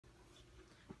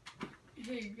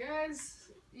Hey guys,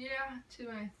 yeah, to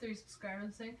my 3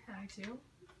 subscribers saying hi to,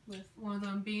 with one of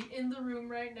them being in the room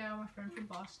right now, my friend from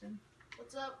Boston.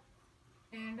 What's up?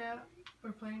 And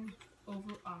we're playing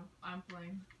I'm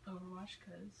playing Overwatch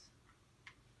because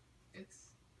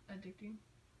it's addicting.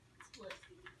 It's lit.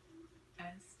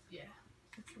 It's lit,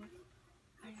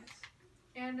 I guess.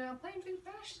 And playing Big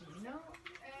Bastion, you know,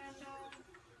 and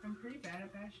I'm pretty bad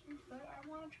at Bastion, but I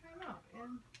want to try them out,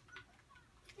 and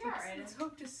let's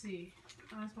hope to see.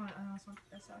 I just want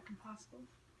the best outcome possible.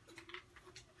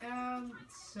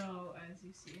 So as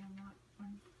you see,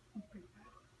 I'm pretty bad.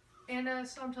 And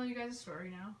so I'm telling you guys a story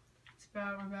now. It's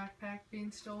about my backpack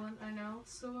being stolen, I know.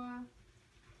 So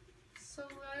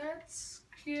let's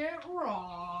get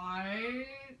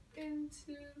right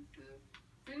into the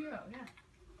video, yeah.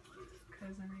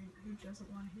 Because I mean, who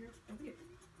doesn't want to hear a video?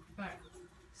 Alright.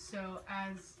 So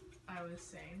as I was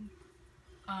saying,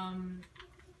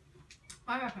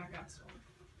 my backpack got stolen.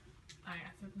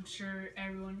 I'm sure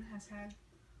everyone has had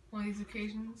one of these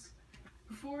occasions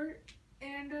before,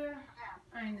 and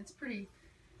I mean it's a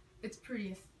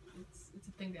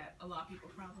thing that a lot of people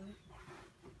probably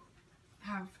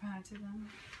have had to them.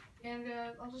 And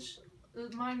I'll just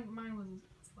mine was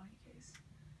a funny case.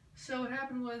 So what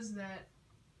happened was that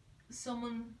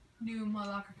someone knew my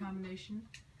locker combination,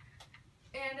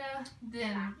 and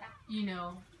then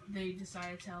they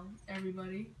decided to tell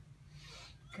everybody.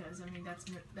 Because I mean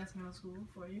that's middle school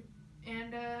for you,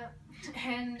 and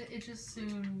it just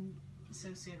soon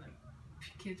like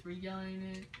kids were yelling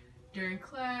it during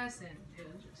class, and it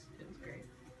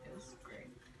was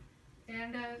great,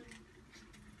 and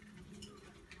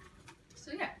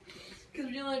so yeah, because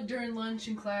we did it during lunch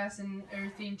and class and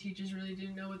everything, teachers really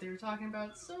didn't know what they were talking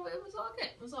about, so it was all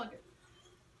good.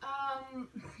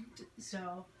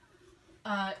 So.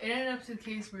 It ended up to the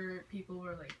case where people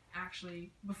were like,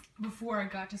 actually, before I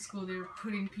got to school, they were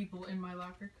putting people in my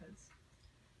locker, because,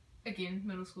 again,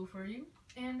 middle school for you,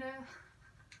 and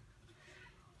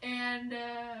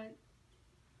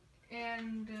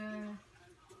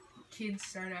kids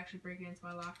started actually breaking into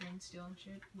my locker and stealing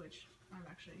shit, which I'm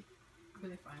actually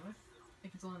completely fine with,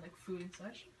 if it's only like food and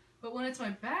such. But when it's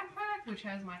my backpack, which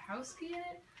has my house key in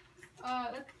it,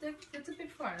 that's a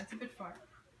bit far,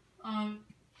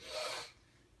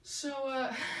 So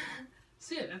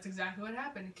yeah, that's exactly what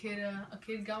happened. A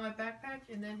kid got my backpack,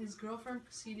 and then his girlfriend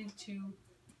proceeded to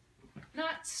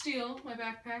not steal my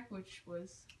backpack, which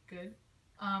was good,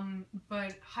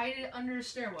 but hide it under a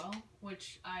stairwell,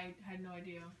 which I had no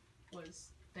idea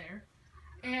was there,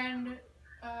 and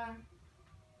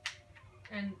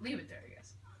leave it there, I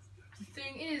guess. The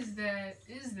thing is that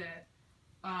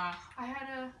I had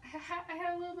a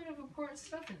little bit of important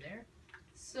stuff in there,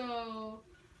 so.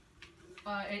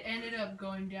 It ended up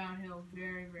going downhill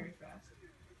very, very fast.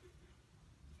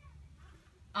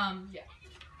 Yeah.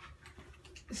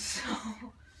 So,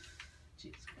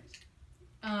 Jesus Christ.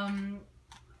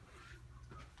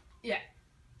 Yeah.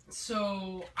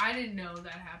 So, I didn't know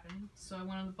that happened. So, I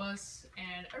went on the bus,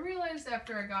 and I realized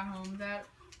after I got home that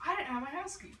I didn't have my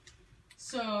house key.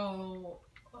 So,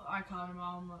 I called my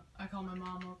mom up,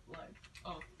 like,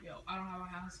 oh, yo, I don't have my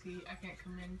house key. I can't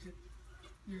come into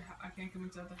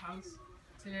the house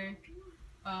today.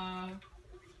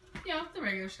 The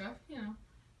regular stuff,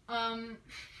 and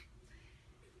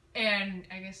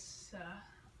I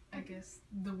guess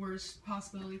the worst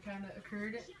possibility kind of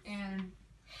occurred, and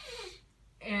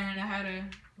I had to,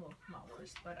 well, not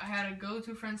worst, but I had to go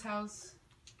to a friend's house,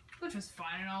 which was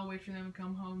fine, and I'll wait for them to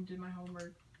come home, did my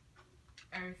homework,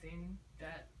 everything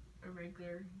that a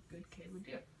regular good kid would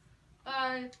do.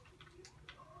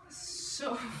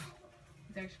 So.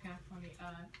 It's actually kind of funny.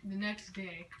 The next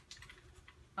day,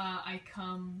 I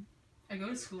go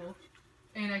to school,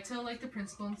 and I tell like the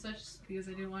principal and such, because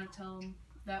I didn't want to tell him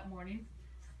that morning.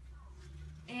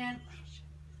 And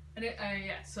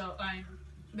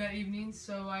that evening,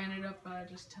 so I ended up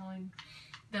just telling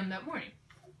them that morning.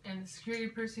 And the security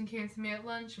person came to me at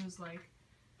lunch and was like,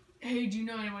 "Hey, do you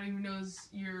know anybody who knows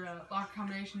your locker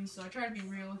combinations?" So I tried to be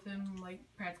real with him, like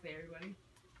practically everybody.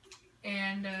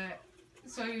 And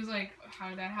so he was like, "How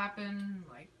did that happen?"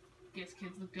 Like, guess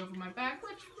kids looked over my back,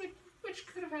 which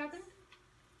could have happened,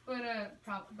 but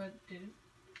didn't.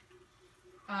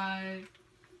 Holy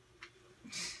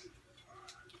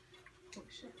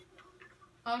shit.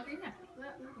 Okay, yeah,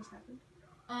 that just happened.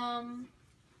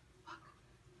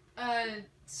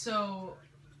 So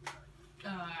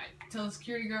I tell the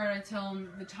security guard, I tell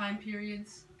him the time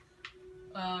periods.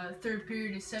 3rd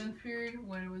period to 7th period,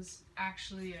 when it was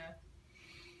actually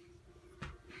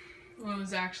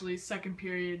 2nd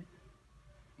period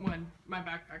when my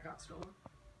backpack got stolen.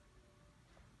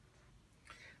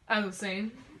 I was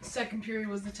saying, second period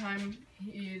was the time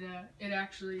it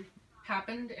actually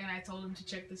happened, and I told him to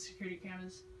check the security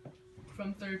cameras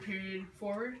from third period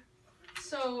forward.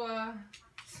 So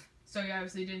he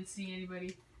obviously didn't see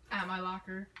anybody at my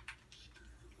locker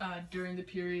during the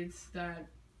periods that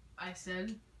I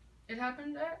said it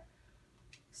happened at.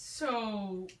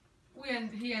 So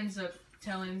he ends up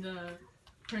telling the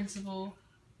principal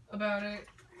about it.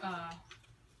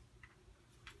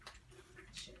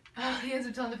 He ends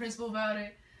up telling the principal about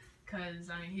it because,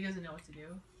 I mean, he doesn't know what to do.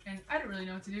 And I didn't really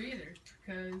know what to do either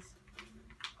because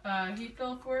he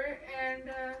fell for it, and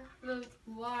the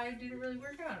lie didn't really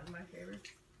work out in my favor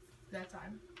that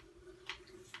time.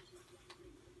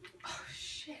 Oh,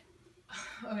 shit.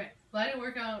 Okay, lie didn't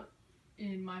work out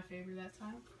in my favor that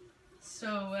time.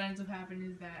 So what ends up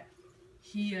happening is that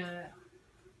he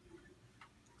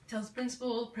tells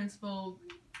principal,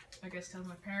 I guess, tells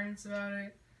my parents about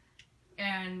it,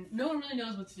 and no one really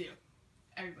knows what to do.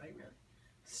 Everybody, really.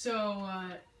 So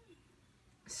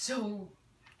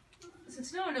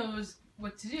since no one knows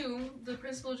what to do, the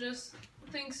principal just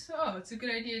thinks, oh, it's a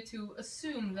good idea to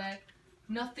assume that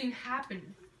nothing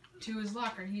happened to his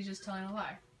locker. He's just telling a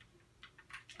lie.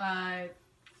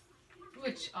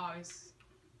 Which always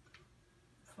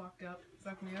fucked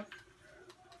me up.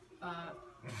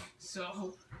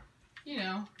 So, you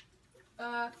know,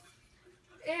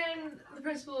 and the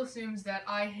principal assumes that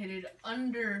I hid it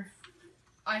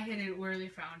where they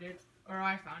found it, or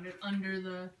I found it under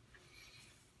the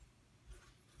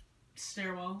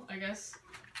stairwell, I guess.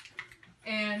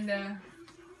 And, I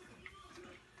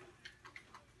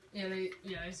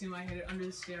assume I hid it under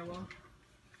the stairwell.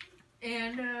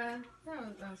 And, that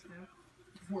was kind of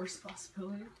the worst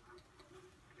possibility.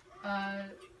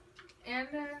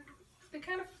 They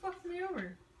kind of fucked me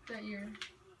over that year.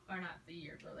 Or not the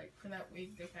year, but like for that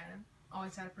week, they kind of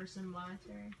always had a person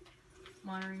monitoring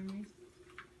me.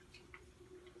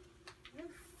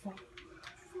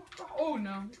 Oh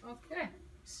no, okay.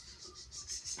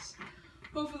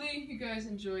 Hopefully you guys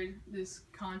enjoyed this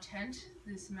content,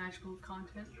 this magical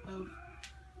content of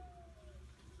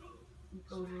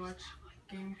Overwatch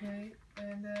gameplay,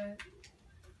 and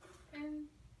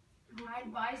I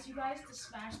advise you guys to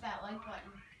smash that like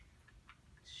button.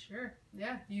 Sure,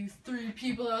 yeah, you 3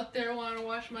 people out there want to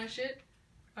watch my shit?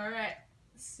 Alright,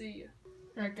 see ya.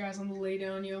 Alright guys, I'm gonna lay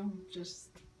down, yo. This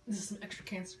is some extra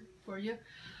cancer for you.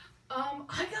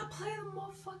 I gotta play the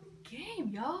motherfucking game,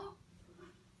 y'all.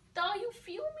 Do you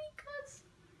feel me, cuz?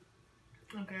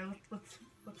 Okay,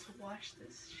 let's watch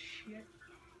this shit.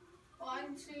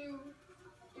 1, 2,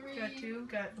 3. Got 2,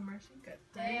 got the Mercy, got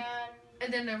 3.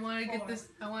 And then I wanna get this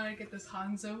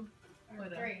Hanzo. But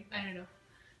 3. I don't know.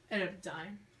 I ended up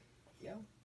dying. Yo.